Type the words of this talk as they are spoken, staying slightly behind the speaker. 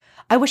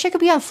I wish I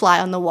could be on fly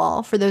on the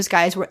wall for those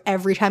guys where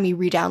every time you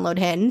re-download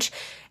Hinge,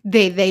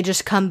 they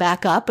just come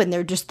back up and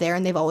they're just there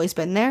and they've always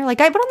been there. Like,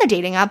 I've been on the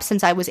dating app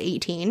since I was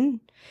 18,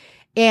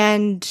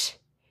 and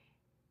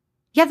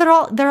yeah,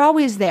 they're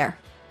always there.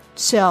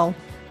 So,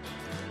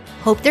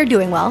 hope they're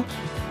doing well.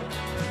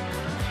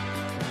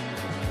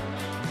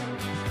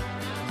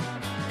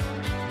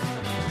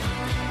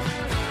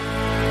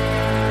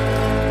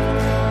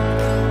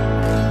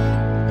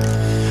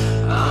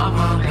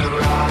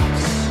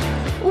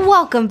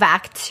 Welcome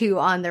back to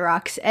On the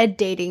Rocks, a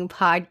dating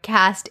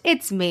podcast.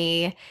 It's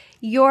me,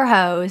 your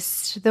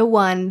host, the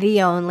one,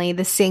 the only,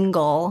 the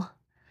single,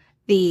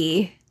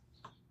 the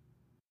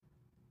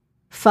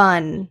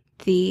fun,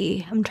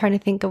 I'm trying to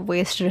think of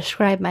ways to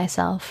describe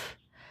myself.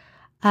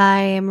 I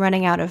am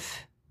running out of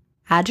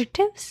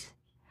adjectives,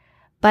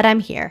 but I'm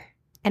here.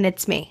 And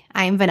it's me.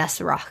 I am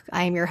Vanessa Rock.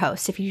 I am your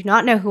host. If you do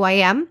not know who I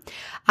am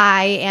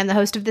the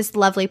host of this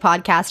lovely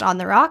podcast, On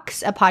the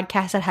Rocks, a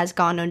podcast that has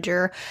gone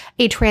under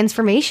a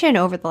transformation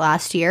over the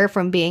last year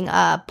from being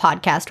a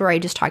podcast where I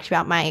just talked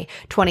about my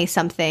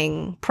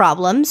 20-something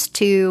problems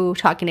to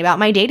talking about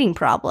my dating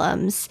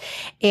problems.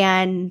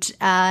 And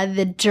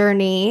the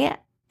journey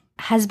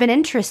has been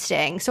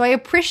interesting. So I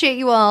appreciate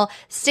you all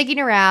sticking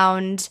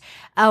around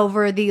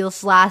over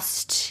these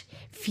last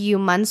few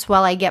months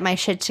while I get my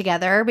shit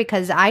together,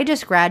 because I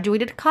just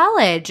graduated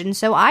college, and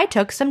so I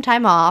took some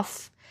time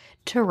off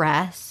to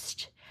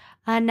rest.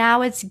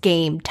 Now it's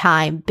game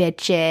time,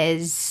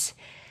 bitches.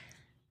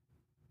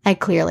 I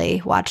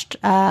clearly watched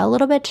a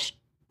little bit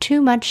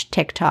too much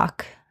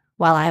TikTok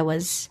while I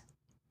was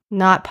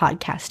not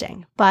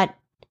podcasting, but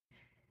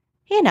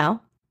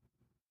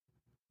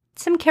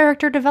some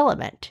character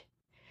development.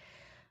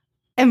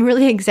 I'm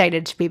really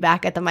excited to be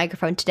back at the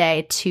microphone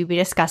today to be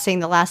discussing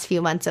the last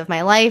few months of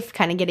my life,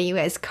 kind of getting you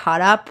guys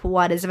caught up.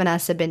 What has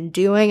Vanessa been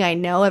doing? I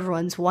know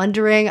everyone's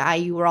wondering.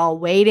 You were all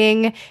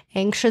waiting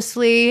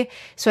anxiously,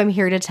 so I'm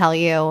here to tell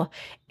you.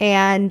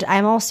 And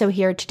I'm also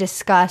here to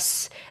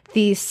discuss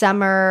the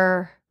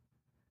summer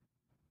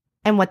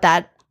and what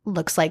that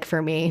looks like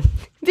for me,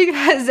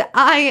 because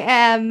I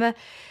am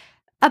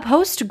a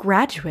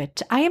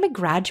postgraduate. I am a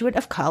graduate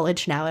of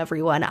college now,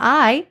 everyone.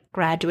 I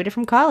graduated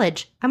from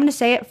college. I'm going to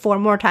say it 4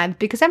 more times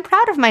because I'm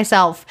proud of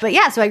myself. But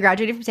yeah, so I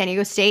graduated from San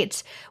Diego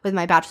State with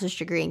my bachelor's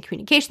degree in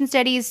communication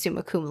studies,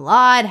 summa cum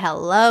laude.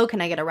 Hello, can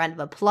I get a round of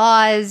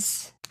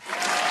applause?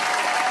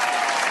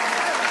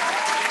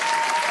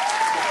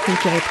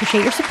 Thank you, I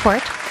appreciate your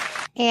support.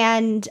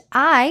 And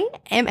I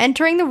am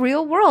entering the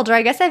real world, or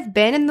I guess I've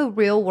been in the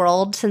real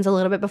world since a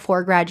little bit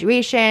before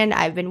graduation.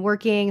 I've been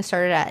working,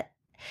 started at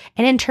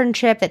an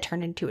internship that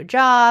turned into a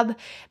job,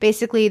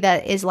 basically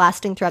that is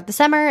lasting throughout the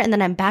summer, and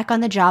then I'm back on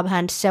the job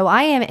hunt. So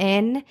I am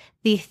in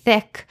the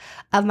thick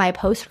of my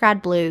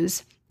post-grad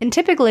blues. And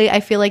typically, I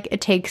feel like it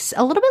takes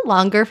a little bit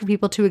longer for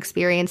people to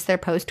experience their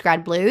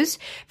post-grad blues.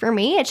 For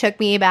me, it took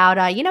me about,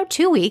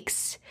 2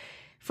 weeks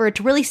for it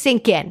to really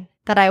sink in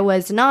that I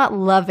was not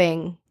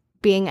loving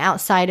being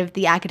outside of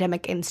the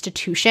academic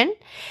institution.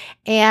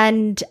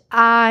 And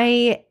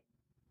I'm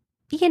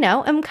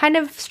kind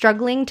of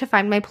struggling to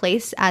find my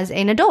place as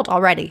an adult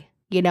already.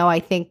 I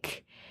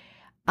think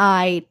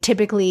I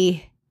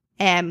typically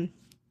am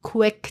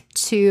quick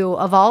to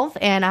evolve,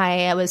 and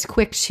I was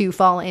quick to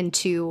fall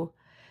into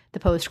the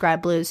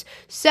post-grad blues.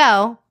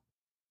 So,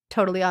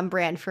 totally on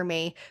brand for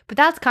me. But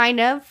that's kind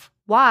of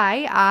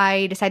why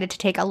I decided to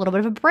take a little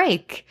bit of a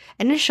break.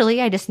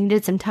 Initially, I just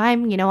needed some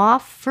time,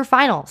 off for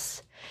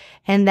finals.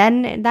 And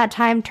then that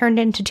time turned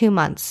into 2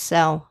 months.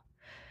 So,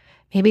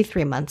 maybe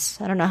 3 months.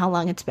 I don't know how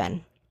long it's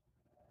been.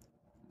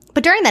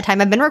 But during that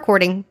time, I've been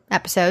recording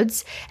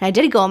episodes, and I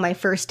did go on my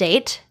first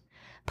date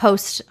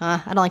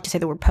I don't like to say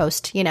the word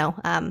post,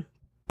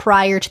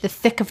 prior to the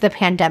thick of the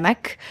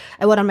pandemic.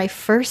 I went on my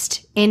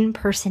first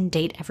in-person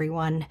date,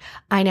 everyone.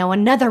 I know,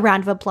 another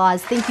round of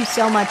applause. Thank you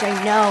so much.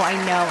 I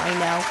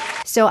know.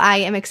 So I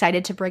am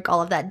excited to break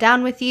all of that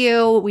down with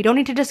you. We don't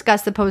need to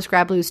discuss the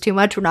post-grad blues too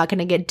much. We're not going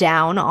to get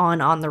down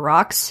on the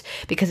rocks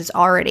because it's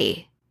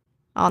already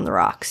on the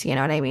rocks. You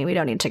know what I mean? We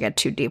don't need to get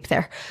too deep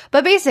there.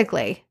 But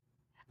basically,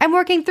 I'm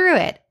working through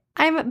it.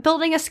 I'm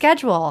building a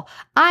schedule.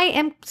 I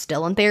am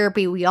still in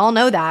therapy. We all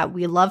know that.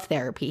 We love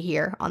therapy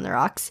here on the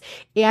rocks.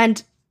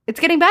 And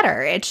it's getting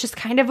better. It's just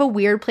kind of a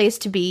weird place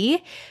to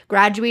be,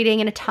 graduating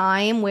in a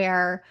time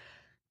where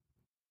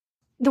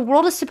the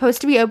world is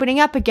supposed to be opening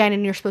up again,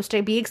 and you're supposed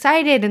to be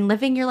excited and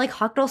living your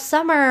hot girl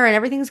summer, and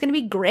everything's going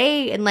to be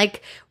great, and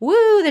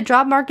woo, the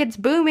job market's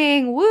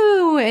booming,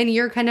 woo, and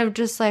you're kind of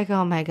just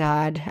oh my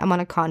God, I'm on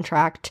a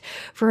contract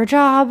for a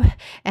job,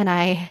 and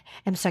I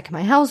am stuck in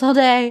my house all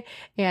day,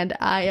 and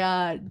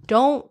I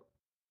don't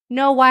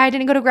know why I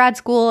didn't go to grad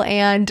school,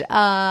 and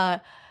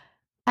I'm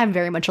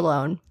very much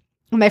alone.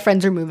 My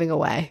friends are moving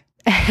away.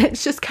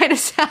 It's just kind of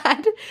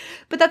sad,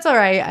 but that's all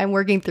right. I'm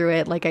working through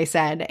it, like I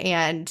said.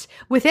 And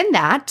within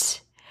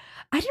that,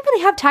 I didn't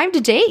really have time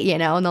to date, in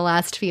the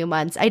last few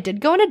months. I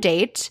did go on a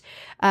date,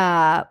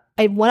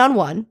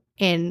 one-on-one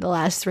in the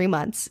last 3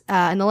 months,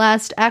 in the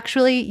last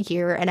actually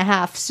year and a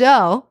half.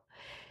 So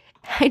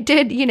I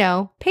did,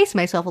 pace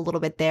myself a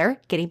little bit there,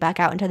 getting back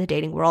out into the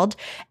dating world.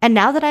 And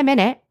now that I'm in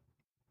it,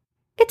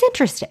 it's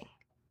interesting.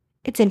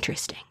 It's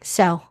interesting.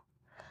 So,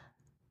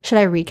 should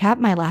I recap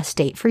my last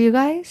date for you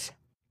guys?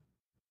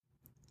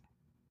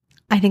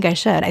 I think I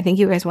should. I think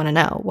you guys want to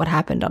know what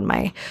happened on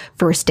my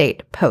first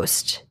date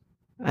post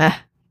the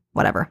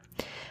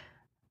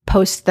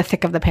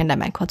thick of the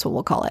pandemic. That's what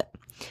we'll call it.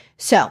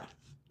 So,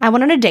 I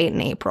went on a date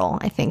in April.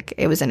 I think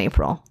it was in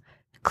April.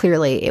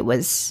 Clearly, it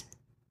was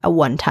a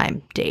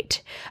one-time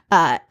date.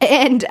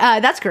 And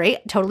that's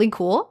great. Totally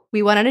cool.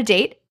 We went on a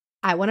date.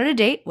 I went on a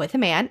date with a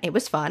man. It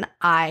was fun.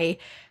 I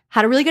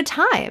had a really good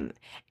time.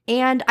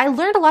 And I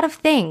learned a lot of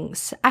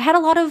things. I had a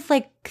lot of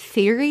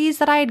theories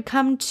that I had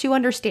come to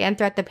understand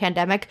throughout the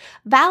pandemic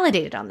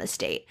validated on this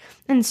date.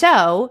 And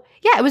so,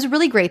 yeah, it was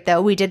really great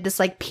though. We did this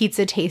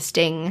pizza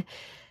tasting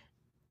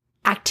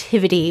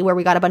activity where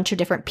we got a bunch of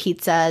different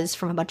pizzas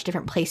from a bunch of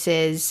different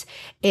places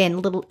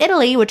in Little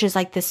Italy, which is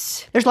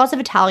there's lots of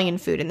Italian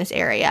food in this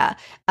area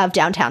of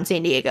downtown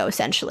San Diego,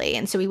 essentially.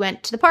 And so we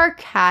went to the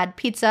park, had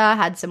pizza,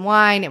 had some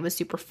wine. It was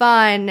super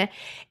fun.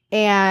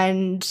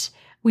 And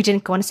we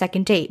didn't go on a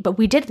second date, but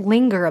we did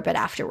linger a bit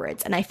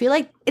afterwards. And I feel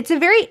like it's a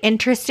very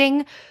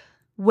interesting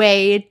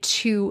way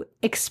to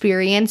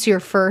experience your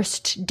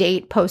first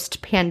date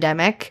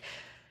post-pandemic.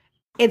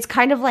 It's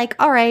kind of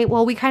all right,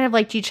 well, we kind of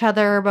liked each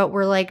other, but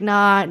we're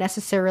not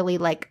necessarily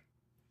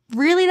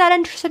really that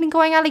interested in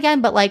going out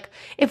again. But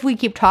if we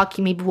keep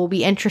talking, maybe we'll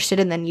be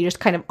interested. And then you just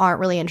kind of aren't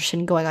really interested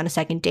in going on a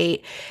second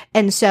date.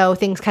 And so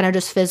things kind of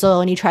just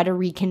fizzle and you try to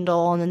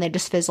rekindle and then they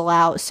just fizzle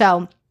out.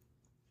 So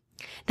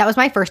that was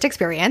my first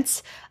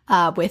experience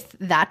with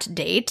that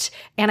date.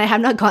 And I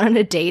have not gone on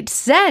a date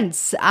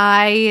since.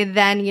 I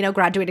then,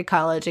 graduated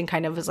college and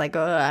kind of was oh,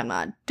 I'm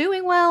not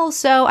doing well.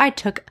 So I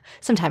took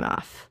some time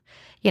off,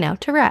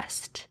 to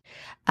rest.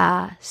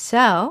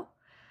 So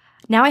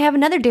now I have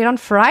another date on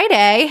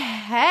Friday.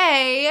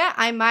 Hey,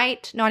 I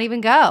might not even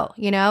go.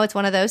 It's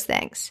one of those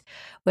things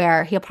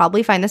where he'll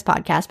probably find this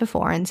podcast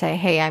before and say,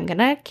 hey, I'm going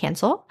to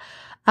cancel.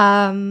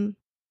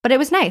 But it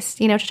was nice,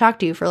 to talk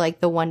to you for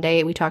the one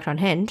day we talked on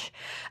Hinge.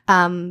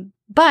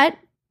 But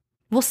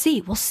we'll see.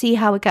 We'll see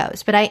how it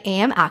goes. But I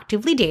am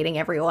actively dating,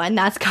 everyone.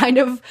 That's kind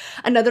of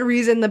another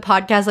reason the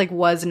podcast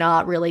was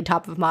not really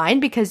top of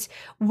mind, because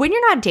when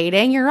you're not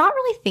dating, you're not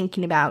really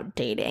thinking about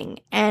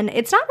dating. And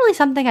it's not really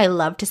something I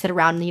love to sit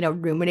around,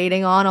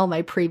 ruminating on all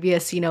my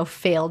previous,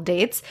 failed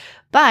dates.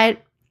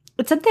 But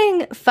it's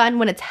something fun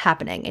when it's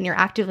happening and you're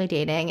actively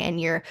dating and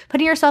you're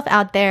putting yourself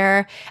out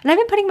there. And I've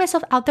been putting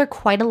myself out there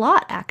quite a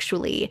lot,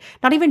 actually.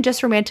 Not even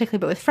just romantically,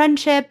 but with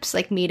friendships,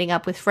 meeting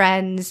up with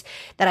friends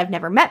that I've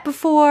never met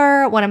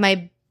before. One of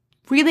my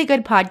really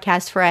good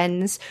podcast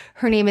friends,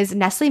 her name is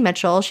Nestle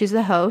Mitchell. She's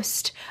the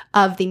host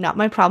of the Not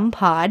My Problem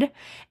pod.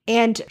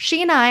 And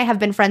she and I have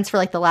been friends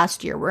for the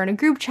last year. We're in a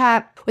group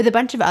chat with a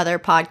bunch of other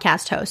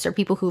podcast hosts or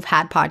people who've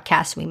had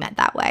podcasts. We met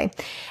that way.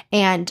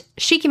 And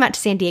she came out to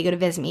San Diego to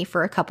visit me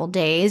for a couple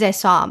days. I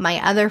saw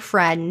my other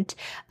friend,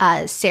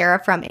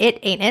 Sarah from It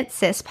Ain't It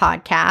Sis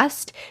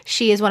podcast.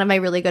 She is one of my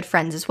really good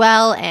friends as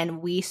well.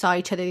 And we saw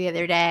each other the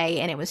other day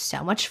and it was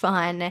so much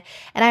fun.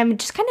 And I'm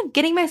just kind of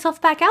getting myself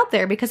back out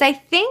there because I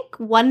think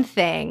one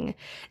thing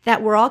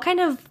that we're all kind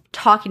of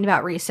talking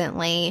about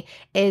recently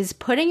is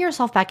putting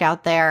yourself back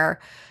out there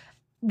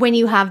when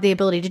you have the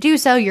ability to do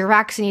so. You're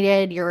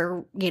vaccinated,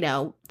 your,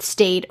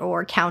 state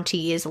or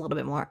county is a little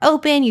bit more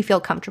open, you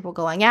feel comfortable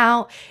going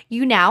out,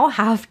 you now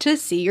have to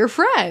see your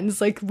friends.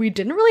 We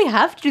didn't really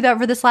have to do that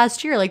for this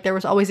last year. There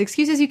was always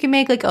excuses you can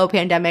make, oh,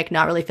 pandemic,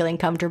 not really feeling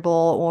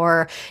comfortable,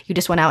 or you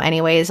just went out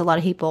anyways. A lot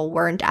of people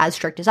weren't as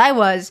strict as I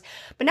was.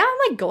 But now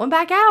I'm going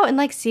back out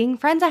and seeing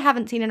friends I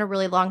haven't seen in a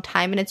really long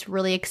time, and it's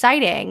really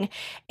exciting.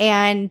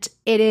 And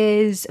it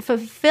is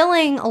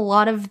fulfilling a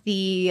lot of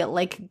the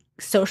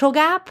social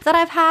gap that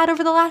I've had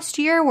over the last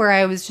year, where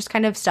I was just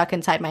kind of stuck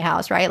inside my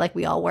house, right?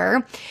 We all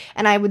were.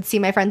 And I would see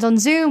my friends on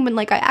Zoom, and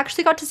I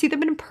actually got to see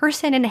them in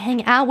person and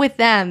hang out with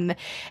them.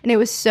 And it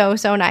was so,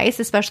 so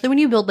nice, especially when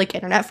you build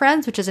internet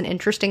friends, which is an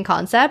interesting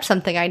concept,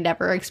 something I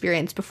never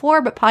experienced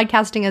before. But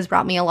podcasting has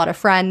brought me a lot of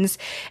friends,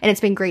 and it's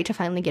been great to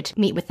finally get to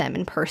meet with them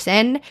in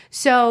person.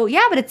 So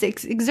yeah, but it's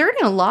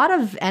exerting a lot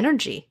of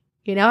energy.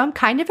 I'm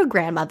kind of a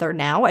grandmother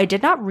now. I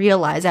did not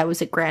realize I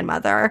was a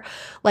grandmother.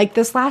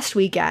 This last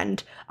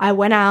weekend, I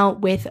went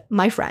out with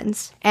my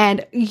friends,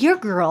 and your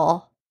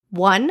girl,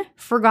 1,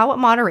 forgot what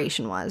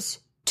moderation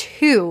was,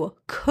 2,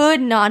 could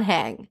not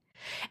hang,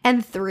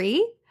 and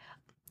 3,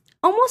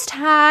 almost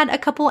had a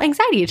couple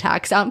anxiety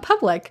attacks out in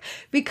public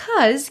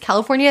because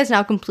California is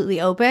now completely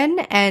open,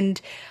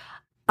 and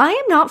I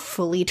am not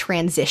fully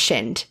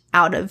transitioned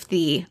out of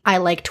the I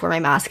like to wear my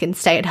mask and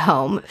stay at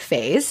home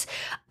phase.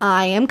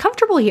 I am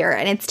comfortable here,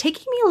 and it's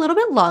taking me a little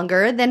bit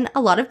longer than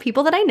a lot of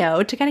people that I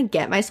know to kind of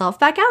get myself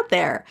back out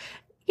there.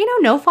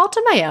 No fault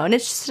of my own.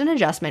 It's just an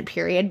adjustment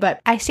period,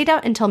 but I stayed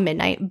out until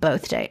midnight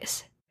both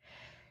days.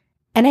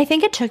 And I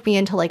think it took me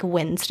until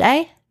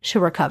Wednesday to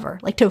recover,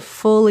 to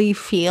fully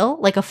feel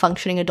like a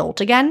functioning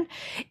adult again.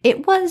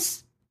 It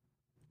was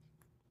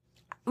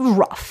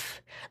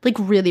rough,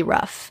 really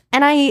rough.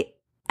 And I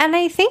And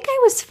I think I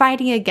was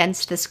fighting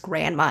against this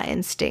grandma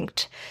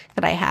instinct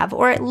that I have,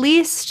 or at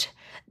least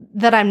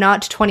that I'm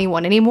not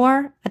 21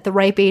 anymore. At the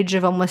ripe age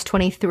of almost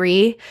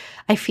 23,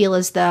 I feel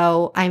as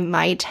though I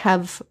might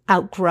have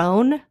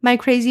outgrown my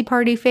crazy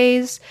party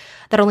phase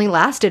that only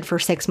lasted for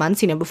 6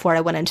 months, before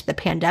I went into the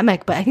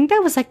pandemic. But I think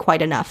that was like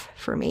quite enough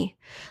for me.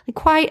 Like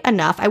quite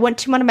enough. I went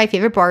to one of my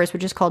favorite bars,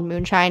 which is called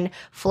Moonshine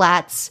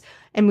Flats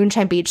and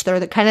Moonshine Beach.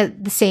 They're kind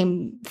of the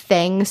same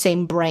thing,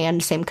 same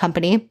brand, same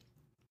company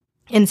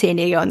in San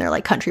Diego, and they're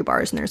like country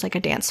bars, and there's like a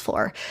dance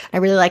floor. I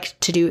really like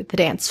to do the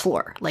dance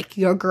floor. Like,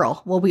 your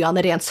girl will be on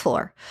the dance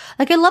floor.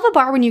 Like, I love a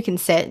bar when you can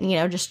sit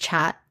and, just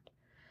chat.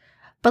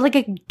 But like,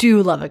 I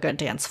do love a good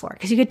dance floor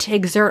because you get to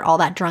exert all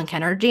that drunk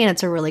energy, and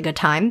it's a really good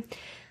time.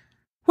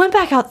 Went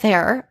back out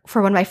there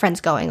for one of my friends'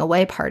 going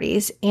away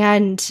parties,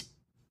 and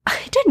I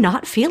did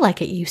not feel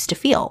like it used to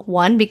feel.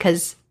 One,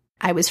 because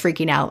I was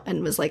freaking out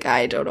and was like,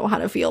 I don't know how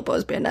to feel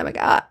post-pandemic.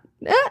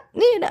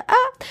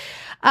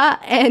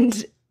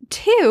 And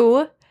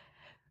two,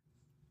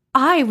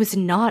 I was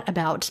not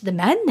about the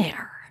men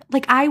there.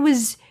 Like, I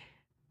was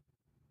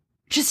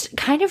just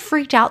kind of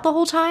freaked out the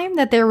whole time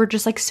that there were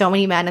just like so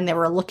many men, and they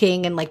were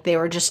looking, and like they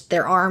were just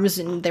their arms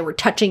and they were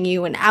touching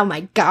you, and oh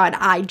my God,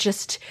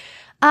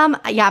 I'm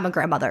a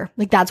grandmother.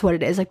 Like, that's what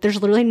it is. Like,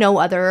 there's literally no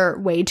other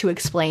way to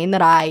explain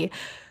that I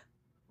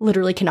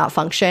literally cannot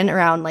function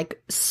around like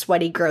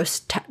sweaty,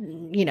 gross,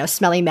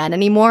 smelly men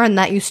anymore. And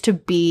that used to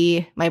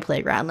be my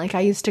playground. Like,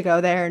 I used to go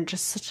there and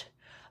just,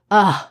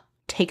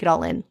 take it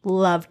all in.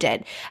 Loved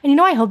it. And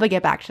I hope I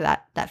get back to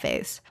that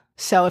phase.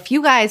 So if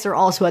you guys are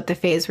also at the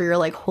phase where you're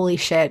like, holy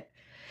shit,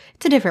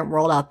 it's a different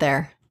world out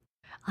there,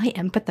 I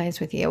empathize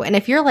with you. And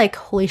if you're like,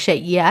 holy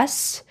shit,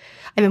 yes,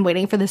 I've been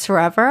waiting for this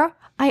forever,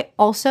 I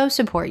also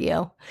support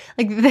you.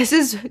 Like, this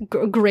is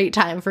a great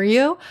time for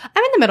you.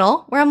 I'm in the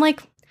middle where I'm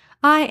like,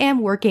 I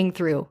am working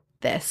through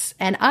this,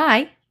 and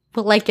I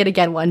will like it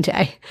again one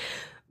day.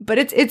 But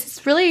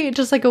it's really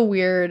just like a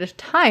weird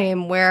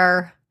time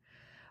where,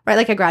 right,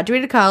 like I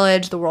graduated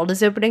college, the world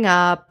is opening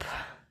up.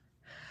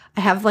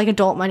 I have like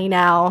adult money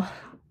now,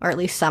 or at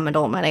least some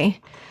adult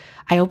money.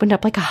 I opened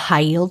up like a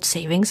high yield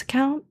savings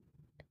account.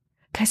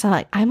 Guys,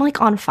 I'm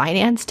like on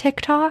finance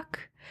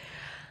TikTok.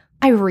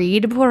 I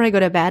read before I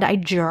go to bed. I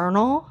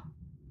journal.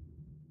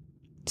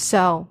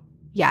 So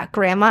yeah,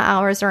 grandma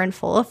hours are in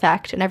full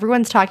effect, and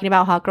everyone's talking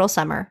about hot girl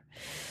summer.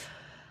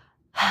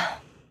 I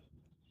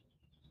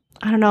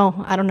don't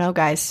know,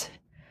 guys.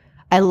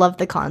 I love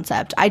the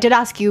concept. I did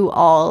ask you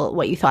all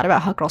what you thought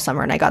about hot girl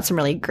summer, and I got some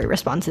really great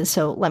responses,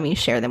 so let me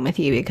share them with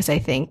you, because I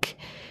think,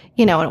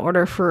 in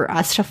order for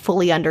us to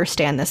fully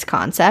understand this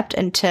concept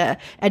and to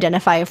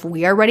identify if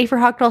we are ready for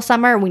hot girl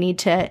summer, we need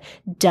to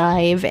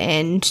dive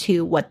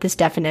into what this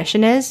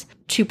definition is.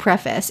 To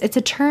preface, it's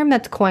a term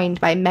that's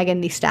coined by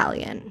Megan Thee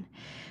Stallion.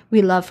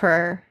 We love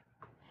her,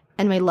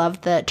 and we love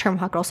the term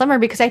hot girl summer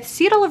because I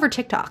see it all over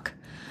TikTok.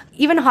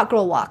 Even hot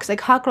girl walks, like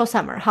hot girl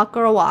summer, hot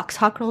girl walks,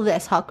 hot girl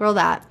this, hot girl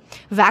that,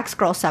 vax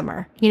girl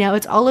summer.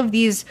 It's all of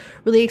these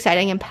really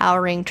exciting,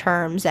 empowering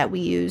terms that we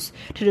use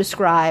to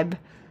describe,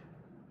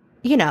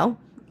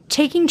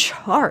 taking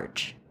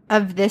charge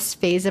of this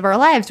phase of our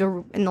lives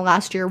where in the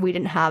last year we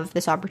didn't have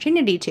this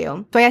opportunity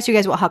to. So I asked you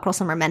guys what hot girl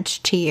summer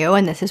meant to you,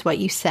 and this is what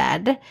you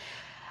said.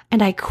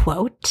 And I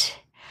quote,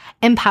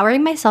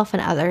 "Empowering myself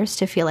and others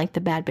to feel like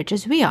the bad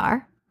bitches we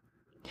are.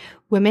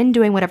 Women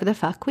doing whatever the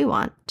fuck we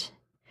want.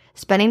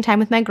 Spending time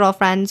with my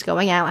girlfriends,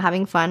 going out,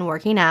 having fun,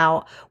 working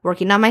out,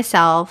 working on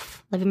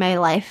myself, living my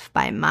life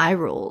by my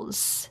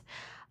rules."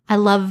 I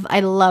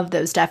love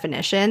those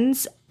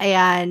definitions.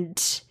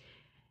 And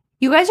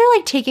you guys are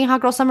like taking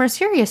hot girl summer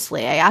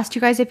seriously. I asked you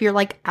guys if you're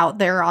like out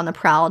there on the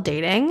prowl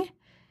dating.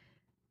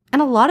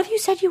 And a lot of you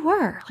said you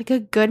were, like a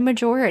good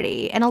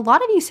majority. And a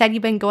lot of you said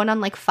you've been going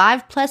on like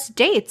 5+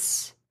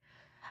 dates.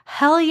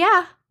 Hell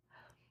yeah.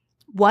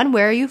 One,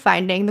 where are you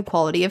finding the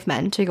quality of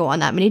men to go on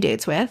that many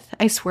dates with?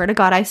 I swear to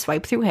God, I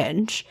swipe through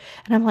Hinge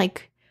and I'm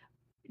like,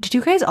 did you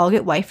guys all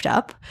get wifed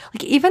up?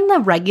 Like, even the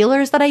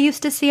regulars that I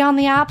used to see on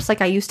the apps, like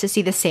I used to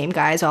see the same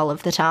guys all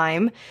of the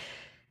time.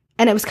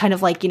 And it was kind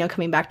of like,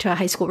 coming back to a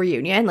high school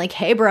reunion, like,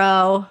 hey,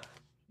 bro,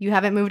 you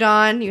haven't moved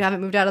on? You haven't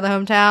moved out of the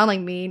hometown?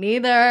 Like, me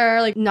neither.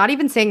 Like, not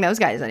even seeing those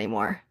guys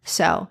anymore.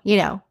 So,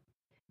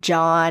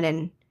 John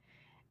and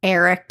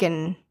Eric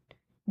and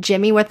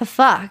Jimmy, what the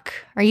fuck?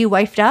 Are you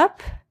wifed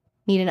up?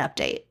 Need an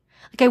update.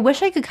 Like, I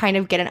wish I could kind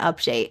of get an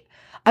update.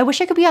 I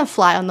wish I could be on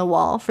fly on the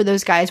wall for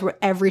those guys where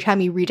every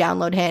time you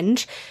re-download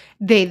Hinge,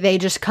 they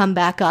just come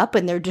back up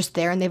and they're just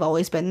there and they've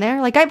always been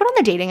there. Like, I've been on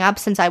the dating app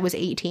since I was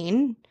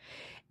 18.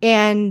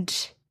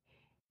 And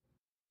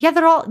yeah,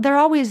 they're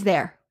always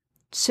there.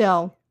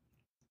 So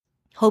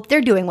hope they're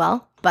doing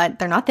well, but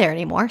they're not there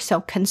anymore. So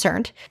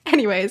concerned.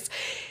 Anyways,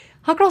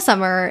 hot girl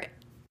summer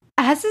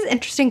has this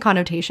interesting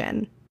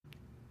connotation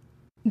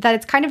that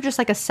it's kind of just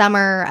like a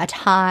summer, a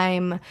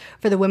time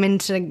for the women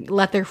to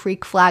let their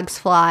freak flags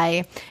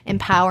fly,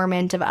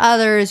 empowerment of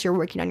others, you're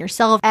working on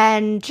yourself,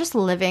 and just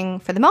living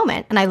for the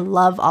moment. And I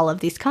love all of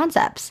these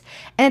concepts.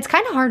 And it's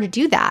kind of hard to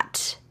do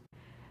that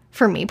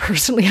for me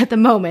personally at the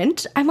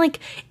moment. I'm like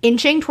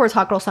inching towards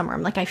hot girl summer.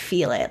 I'm like, I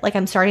feel it. Like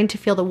I'm starting to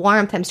feel the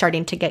warmth. I'm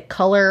starting to get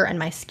color in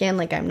my skin.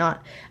 Like I'm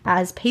not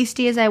as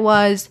pasty as I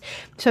was.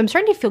 So I'm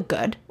starting to feel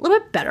good, a little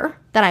bit better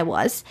than I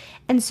was.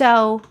 And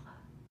so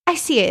I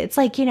see it. It's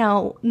like,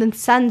 the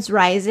sun's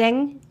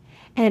rising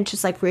and it's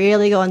just like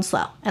really going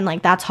slow. And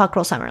like that's hot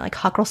girl summer. Like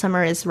hot girl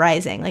summer is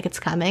rising, like it's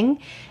coming.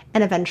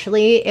 And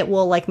eventually it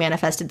will like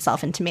manifest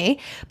itself into me.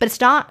 But it's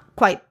not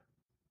quite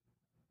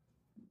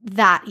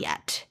that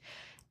yet.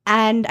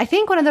 And I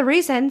think one of the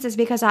reasons is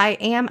because I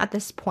am at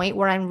this point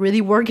where I'm really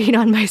working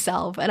on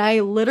myself. And I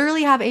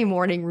literally have a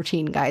morning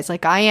routine, guys.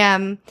 Like I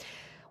am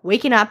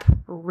waking up,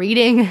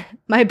 reading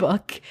my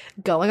book,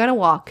 going on a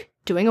walk,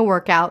 doing a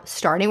workout,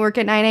 starting work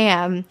at 9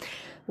 a.m.,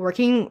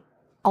 working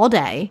all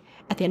day.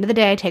 At the end of the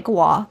day, I take a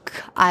walk.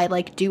 I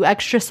like do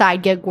extra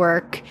side gig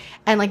work,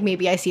 and like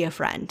maybe I see a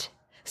friend.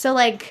 So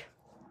like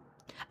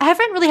I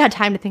haven't really had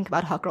time to think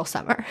about hot girl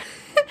summer.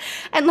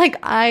 And like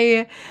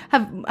I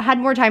have had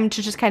more time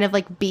to just kind of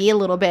like be a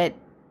little bit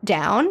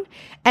down.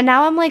 And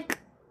now I'm like,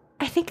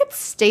 I think it's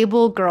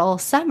stable girl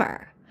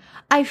summer.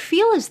 I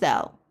feel as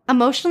though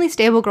emotionally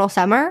stable girl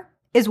summer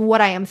is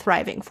what I am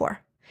thriving for.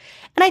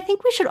 And I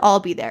think we should all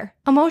be there.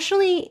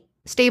 Emotionally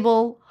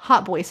stable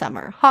hot boy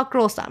summer, hot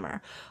girl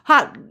summer,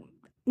 hot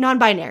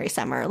non-binary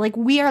summer. Like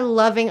we are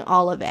loving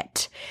all of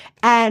it.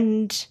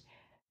 And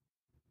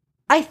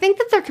I think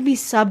that there could be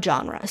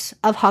subgenres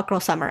of hot girl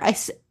summer.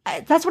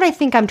 That's what I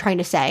think I'm trying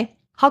to say.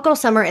 Hot girl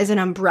summer is an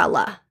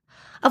umbrella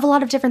of a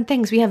lot of different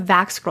things. We have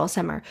vax girl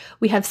summer.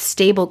 We have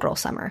stable girl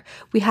summer.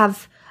 We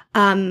have,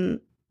 I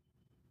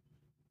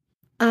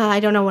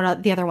don't know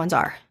what the other ones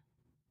are.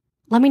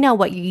 Let me know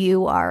what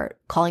you are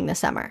calling this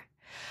summer.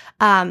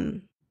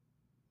 But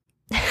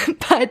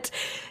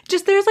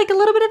just there's like a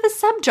little bit of a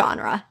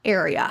subgenre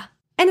area.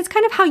 And it's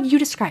kind of how you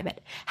describe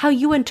it, how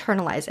you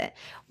internalize it.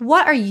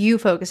 What are you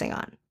focusing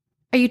on?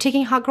 Are you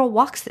taking hot girl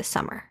walks this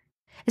summer?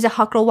 Is it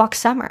hot girl walk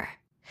summer?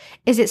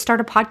 Is it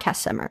start a podcast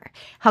summer?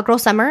 Hot girl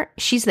summer,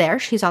 she's there.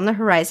 She's on the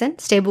horizon.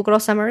 Stable girl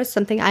summer is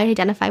something I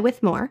identify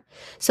with more.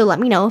 So let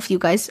me know if you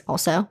guys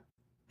also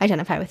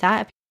identify with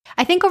that.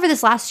 I think over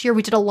this last year,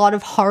 we did a lot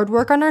of hard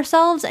work on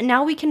ourselves, and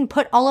now we can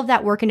put all of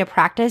that work into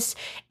practice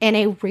in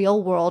a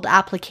real world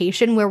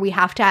application where we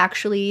have to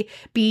actually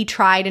be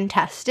tried and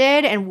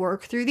tested and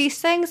work through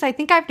these things. I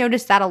think I've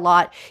noticed that a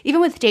lot,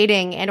 even with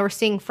dating and or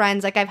seeing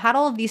friends. Like I've had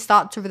all of these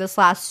thoughts over this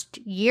last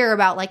year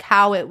about like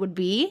how it would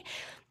be.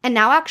 And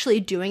now actually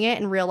doing it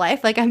in real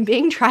life, like I'm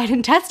being tried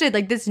and tested.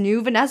 Like this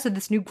new Vanessa,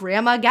 this new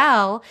grandma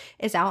gal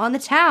is out on the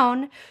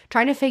town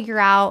trying to figure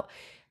out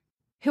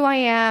who I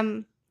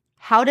am,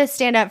 how to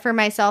stand up for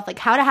myself, like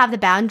how to have the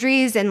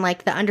boundaries and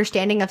like the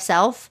understanding of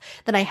self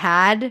that I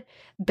had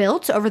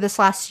built over this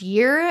last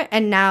year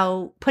and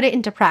now put it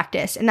into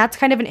practice. And that's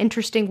kind of an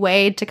interesting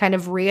way to kind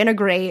of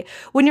reintegrate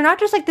when you're not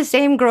just like the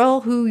same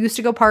girl who used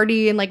to go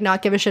party and like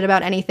not give a shit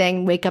about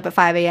anything, wake up at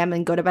 5 a.m.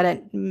 and go to bed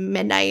at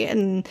midnight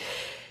and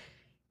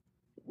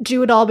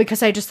do it all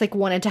because I just like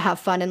wanted to have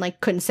fun and like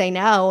couldn't say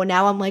no.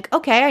 Now I'm like,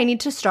 okay, I need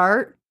to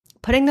start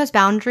putting those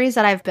boundaries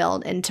that I've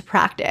built into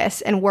practice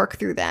and work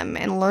through them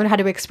and learn how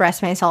to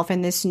express myself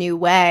in this new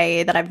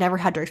way that I've never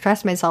had to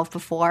express myself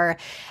before.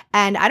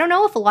 And I don't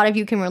know if a lot of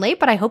you can relate,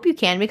 but I hope you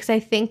can, because I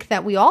think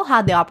that we all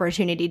had the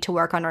opportunity to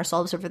work on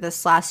ourselves over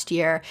this last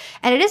year.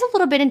 And it is a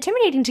little bit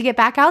intimidating to get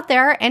back out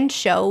there and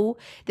show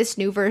this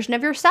new version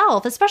of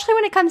yourself, especially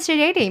when it comes to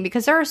dating,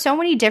 because there are so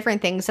many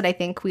different things that I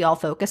think we all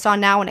focus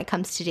on now when it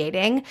comes to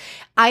dating.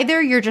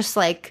 Either you're just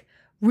like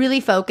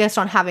really focused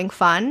on having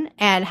fun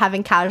and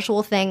having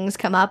casual things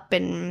come up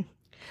and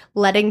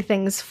letting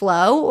things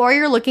flow, or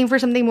you're looking for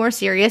something more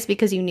serious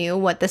because you knew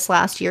what this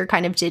last year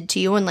kind of did to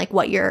you and like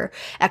what your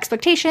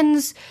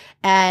expectations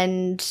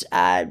and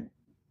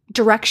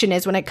direction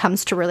is when it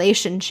comes to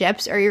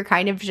relationships, or you're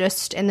kind of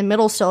just in the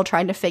middle still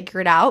trying to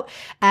figure it out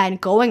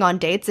and going on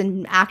dates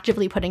and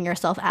actively putting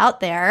yourself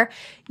out there.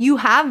 You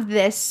have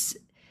this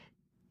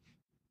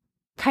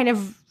kind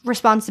of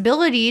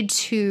responsibility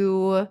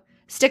to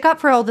stick up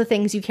for all the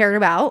things you cared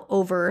about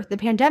over the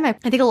pandemic.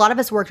 I think a lot of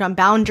us worked on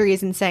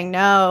boundaries and saying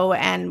no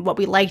and what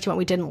we liked and what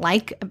we didn't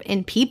like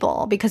in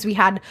people because we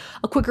had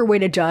a quicker way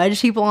to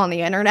judge people on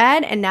the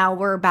internet. And now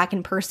we're back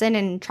in person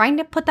and trying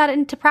to put that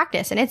into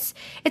practice. And it's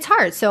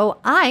hard. So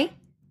I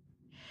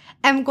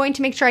am going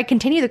to make sure I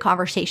continue the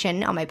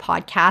conversation on my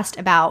podcast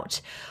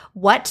about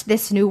what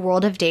this new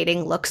world of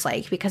dating looks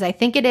like, because I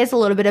think it is a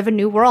little bit of a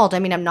new world. I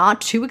mean, I'm not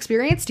too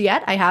experienced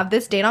yet. I have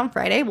this date on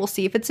Friday. We'll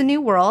see if it's a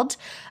new world.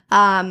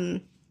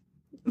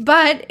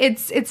 But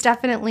it's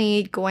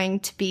definitely going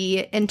to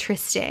be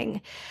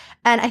interesting.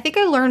 And I think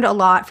I learned a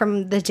lot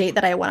from the date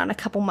that I went on a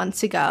couple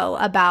months ago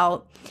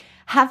about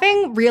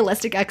having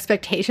realistic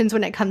expectations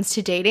when it comes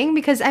to dating,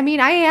 because I mean,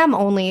 I am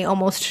only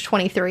almost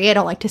 23. I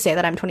don't like to say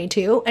that I'm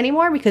 22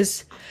 anymore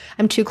because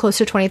I'm too close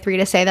to 23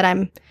 to say that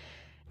I'm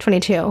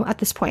 22 at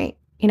this point.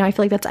 You know, I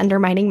feel like that's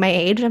undermining my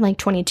age. I'm like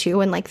 22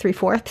 and like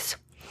 3/4.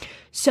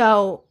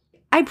 So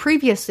I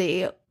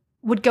previously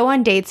would go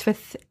on dates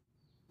with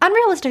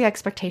unrealistic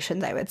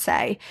expectations, I would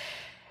say.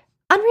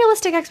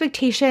 unrealistic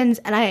expectations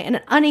and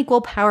an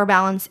unequal power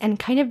balance and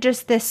kind of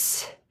just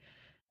this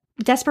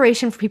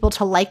desperation for people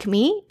to like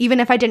me, even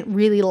if I didn't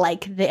really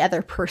like the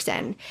other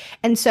person.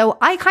 And so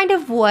I kind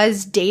of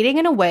was dating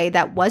in a way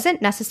that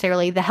wasn't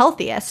necessarily the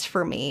healthiest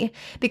for me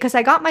because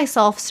I got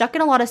myself stuck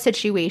in a lot of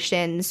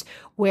situations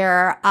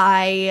where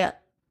I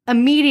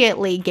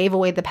immediately gave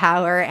away the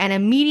power and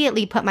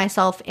immediately put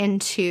myself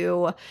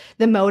into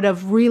the mode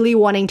of really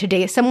wanting to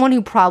date someone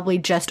who probably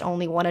just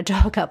only wanted to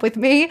hook up with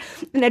me.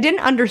 And I didn't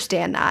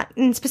understand that.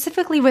 And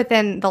specifically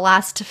within the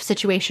last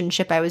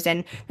situationship I was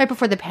in right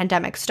before the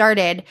pandemic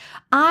started,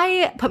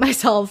 I put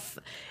myself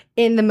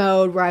in the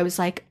mode where I was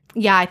like,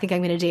 yeah, I think I'm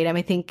going to date him.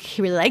 I think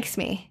he really likes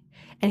me.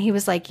 And he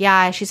was like,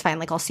 yeah, she's fine.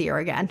 Like, I'll see her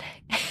again.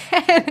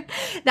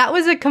 That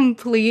was a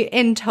complete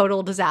and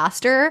total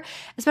disaster,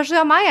 especially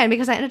on my end,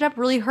 because I ended up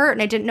really hurt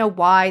and I didn't know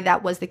why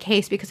that was the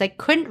case because I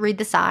couldn't read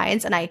the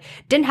signs and I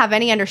didn't have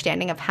any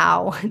understanding of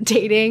how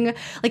dating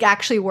like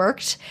actually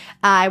worked.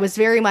 I was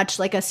very much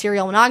like a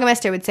serial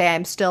monogamist. I would say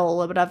I'm still a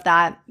little bit of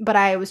that, but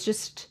I was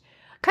just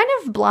kind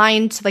of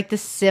blind to like the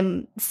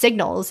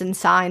signals and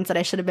signs that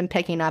I should have been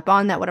picking up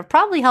on that would have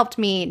probably helped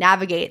me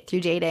navigate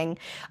through dating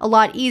a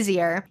lot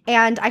easier.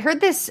 And I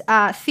heard this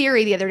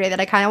theory the other day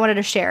that I kind of wanted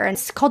to share. And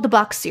it's called the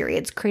box theory.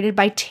 It's created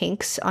by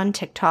Tinks on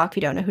TikTok. If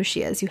you don't know who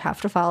she is, you have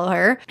to follow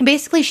her. And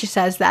basically, she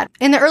says that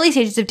in the early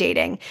stages of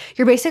dating,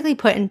 you're basically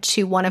put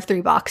into one of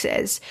three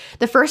boxes.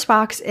 The first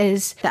box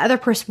is the other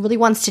person really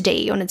wants to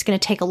date you, and it's going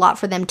to take a lot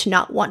for them to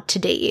not want to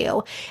date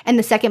you. And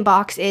the second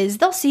box is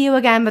they'll see you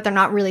again, but they're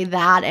not really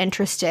that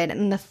interested.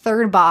 And the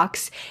third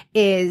box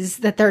is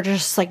that they're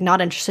just like not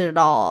interested at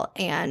all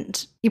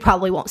and you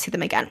probably won't see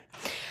them again.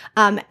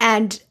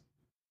 And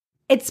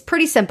it's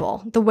pretty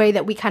simple, the way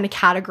that we kind of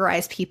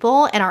categorize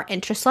people and our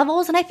interest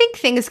levels. And I think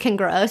things can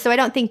grow. So I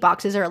don't think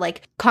boxes are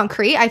like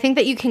concrete. I think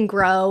that you can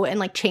grow and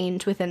like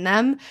change within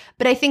them.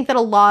 But I think that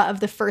a lot of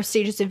the first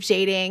stages of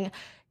dating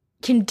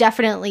can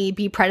definitely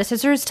be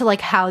predecessors to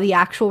like how the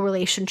actual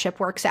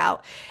relationship works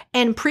out.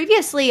 And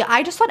previously,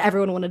 I just thought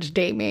everyone wanted to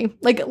date me.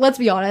 Like, let's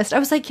be honest. I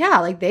was like, yeah,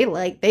 like they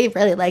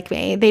really like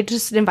me. They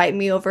just invite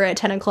me over at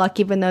 10 o'clock,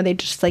 even though they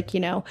just like,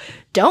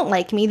 don't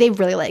like me. They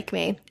really like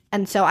me.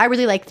 And so I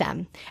really like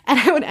them. And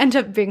I would end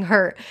up being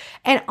hurt.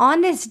 And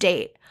on this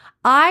date,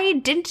 I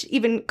didn't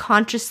even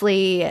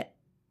consciously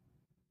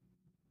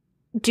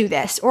do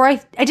this, or I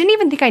didn't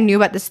even think I knew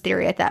about this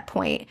theory at that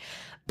point,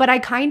 but I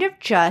kind of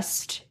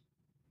just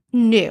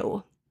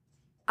knew.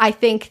 I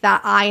think that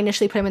I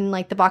initially put him in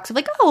like the box of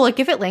like, oh, like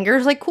if it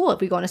lingers, like cool.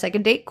 If we go on a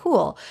second date,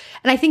 cool.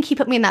 And I think he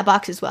put me in that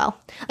box as well.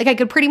 Like I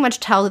could pretty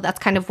much tell that that's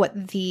kind of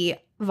what the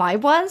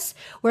vibe was.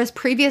 Whereas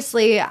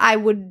previously I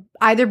would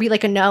either be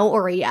like a no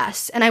or a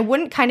yes. And I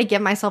wouldn't kind of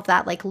give myself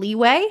that like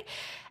leeway.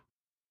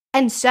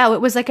 And so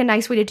it was like a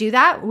nice way to do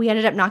that. We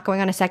ended up not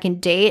going on a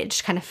second date. It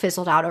just kind of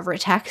fizzled out over a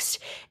text.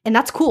 And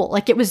that's cool.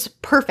 Like it was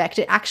perfect.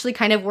 It actually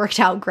kind of worked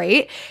out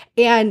great.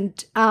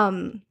 And,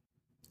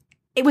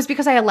 it was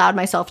because I allowed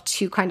myself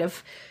to kind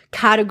of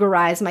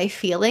categorize my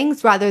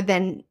feelings rather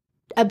than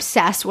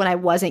obsess when I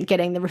wasn't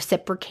getting the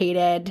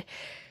reciprocated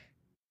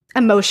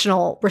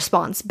emotional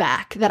response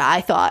back that I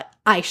thought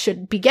I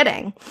should be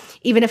getting,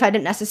 even if I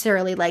didn't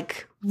necessarily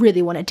like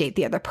really want to date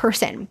the other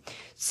person.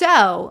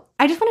 So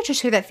I just wanted to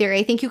share that theory.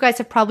 I think you guys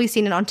have probably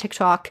seen it on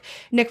TikTok.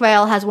 Nick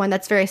Viall has one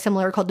that's very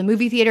similar called the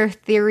movie theater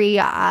theory.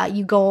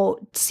 You go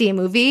see a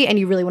movie and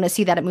you really want to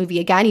see that movie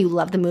again. You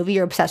love the movie.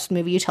 You're obsessed with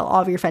the movie. You tell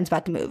all of your friends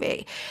about the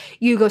movie.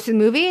 You go see the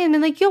movie and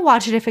then like you'll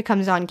watch it if it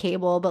comes on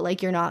cable, but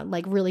like you're not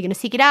like really going to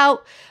seek it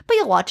out, but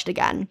you'll watch it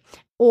again.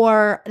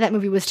 Or that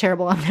movie was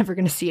terrible. I'm never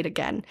going to see it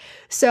again.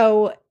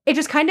 So it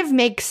just kind of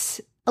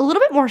makes a little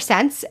bit more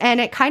sense.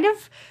 And it kind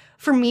of,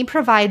 for me,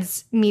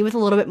 provides me with a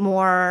little bit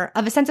more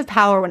of a sense of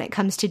power when it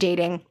comes to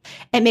dating.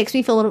 It makes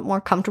me feel a little bit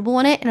more comfortable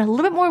in it and a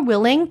little bit more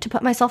willing to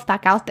put myself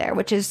back out there,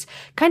 which is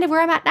kind of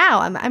where I'm at now.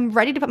 I'm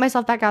ready to put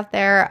myself back out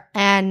there.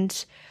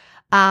 And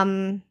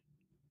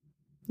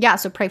yeah,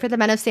 so pray for the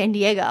men of San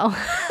Diego.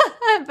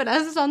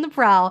 Vanessa's on the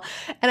prowl.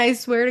 And I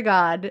swear to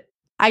God,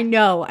 I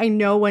know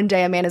one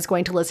day a man is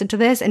going to listen to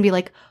this and be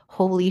like,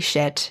 holy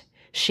shit,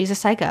 she's a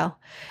psycho.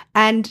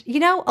 And,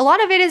 a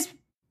lot of it is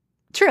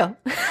true.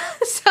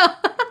 So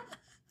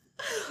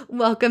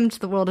welcome to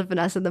the world of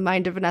Vanessa, the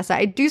mind of Vanessa.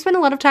 I do spend a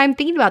lot of time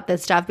thinking about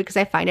this stuff because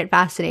I find it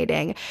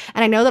fascinating.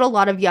 And I know that a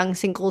lot of young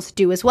singles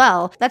do as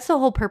well. That's the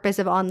whole purpose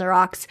of On the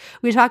Rocks.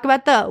 We talk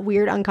about the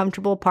weird,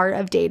 uncomfortable part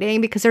of dating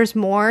because there's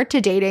more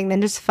to dating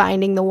than just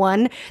finding the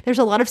one. There's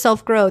a lot of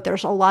self-growth.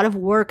 There's a lot of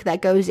work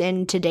that goes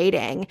into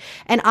dating.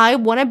 And I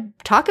want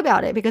to talk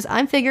about it because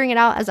I'm figuring it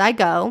out as I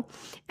go.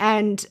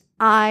 And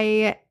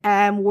I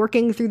am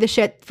working through the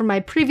shit from my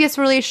previous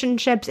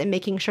relationships and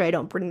making sure I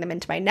don't bring them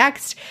into my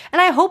next.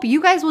 And I hope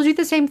you guys will do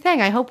the same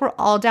thing. I hope we're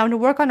all down to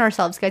work on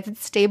ourselves, guys.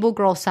 It's Stable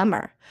Girl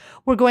Summer.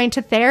 We're going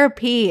to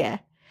therapy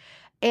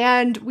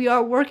and we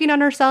are working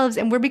on ourselves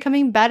and we're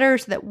becoming better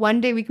so that one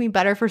day we can be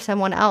better for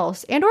someone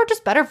else and or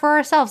just better for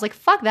ourselves. Like,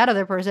 fuck that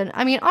other person.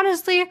 I mean,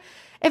 honestly,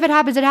 if it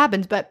happens, it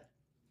happens. But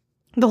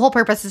The whole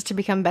purpose is to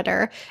become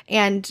better.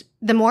 And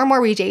the more and more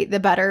we date, the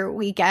better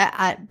we get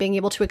at being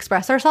able to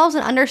express ourselves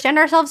and understand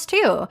ourselves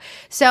too.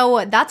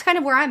 So that's kind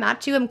of where I'm at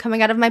too. I'm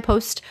coming out of my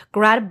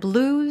post-grad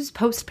blues,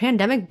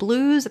 post-pandemic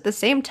blues at the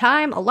same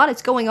time. A lot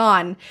is going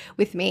on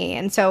with me.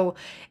 And so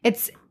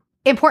it's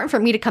important for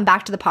me to come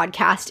back to the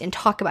podcast and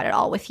talk about it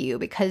all with you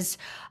because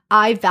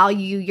I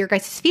value your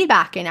guys'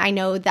 feedback, and I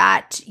know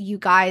that you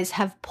guys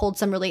have pulled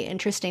some really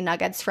interesting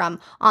nuggets from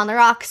On the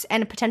Rocks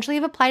and potentially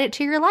have applied it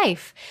to your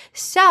life.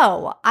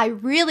 So I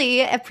really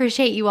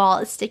appreciate you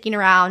all sticking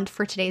around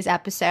for today's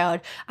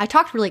episode. I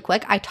talked really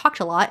quick. I talked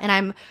a lot, and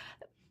I'm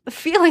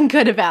feeling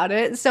good about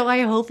it. So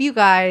I hope you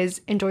guys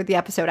enjoyed the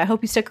episode. I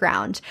hope you stick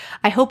around.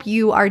 I hope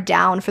you are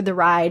down for the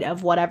ride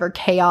of whatever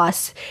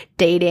chaos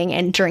dating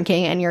and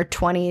drinking in your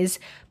 20s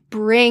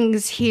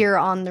brings here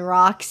on The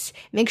Rocks.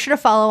 Make sure to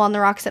follow On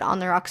the Rocks at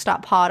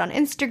ontherocks.pod on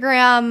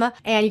Instagram,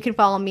 and you can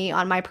follow me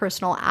on my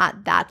personal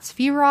at That's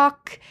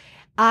VRock.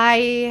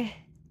 I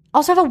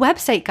also have a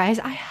website, guys.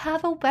 I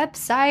have a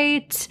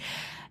website,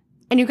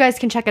 and you guys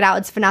can check it out.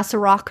 It's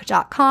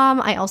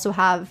vanessarock.com. I also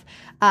have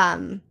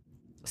some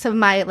of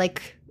my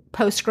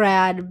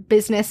post-grad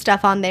business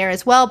stuff on there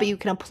as well, but you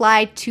can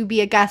apply to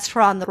be a guest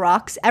for On the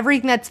Rocks.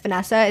 Everything that's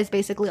Vanessa is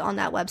basically on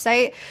that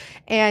website,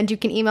 and you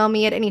can email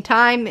me at any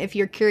time if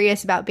you're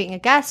curious about being a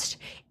guest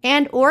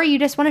or you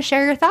just want to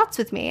share your thoughts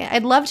with me.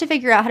 I'd love to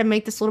figure out how to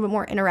make this a little bit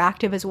more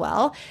interactive as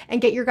well and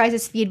get your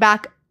guys'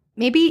 feedback.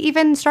 Maybe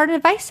even start an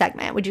advice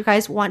segment. Would you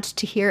guys want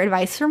to hear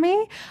advice from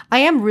me? I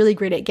am really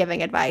great at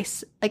giving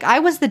advice. I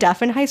was the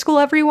deaf in high school,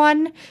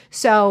 everyone,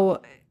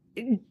 so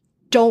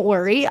don't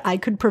worry, I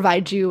could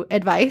provide you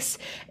advice.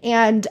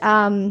 And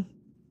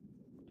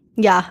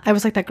yeah, I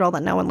was like that girl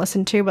that no one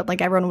listened to,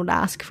 but everyone would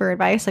ask for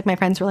advice. My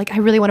friends were like, I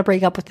really want to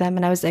break up with them.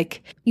 And I was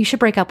like, you should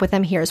break up with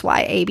them. Here's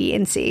why, A, B,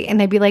 and C. And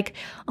they'd be like,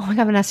 oh my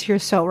God, Vanessa, you're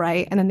so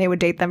right. And then they would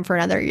date them for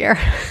another year.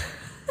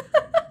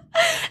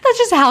 That's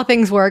just how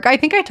things work. I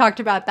think I talked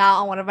about that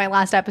on one of my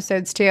last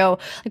episodes too.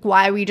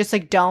 Why we just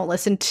don't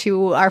listen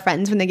to our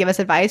friends when they give us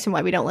advice and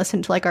why we don't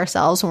listen to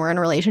ourselves when we're in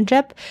a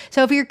relationship.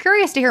 So if you're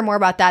curious to hear more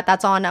about that,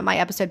 that's on my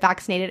episode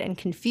Vaccinated and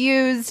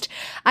Confused.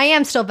 I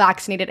am still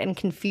vaccinated and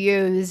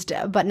confused,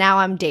 but now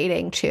I'm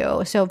dating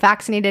too. So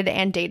vaccinated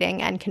and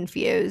dating and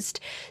confused.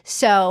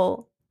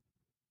 So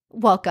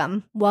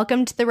welcome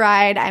to the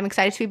ride. I'm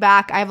excited to be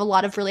back. I have a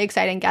lot of really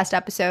exciting guest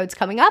episodes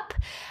coming up,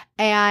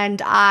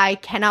 and I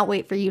cannot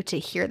wait for you to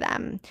hear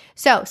them.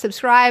 So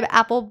subscribe,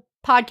 Apple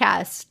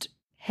Podcast.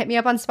 Hit me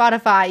up on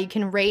Spotify. You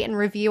can rate and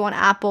review on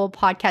Apple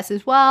Podcasts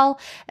as well.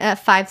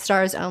 5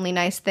 stars only,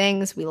 nice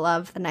things. We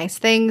love the nice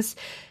things.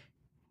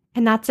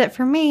 And that's it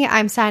for me.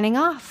 I'm signing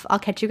off. I'll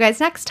catch you guys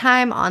next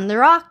time on The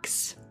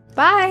Rocks.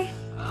 Bye.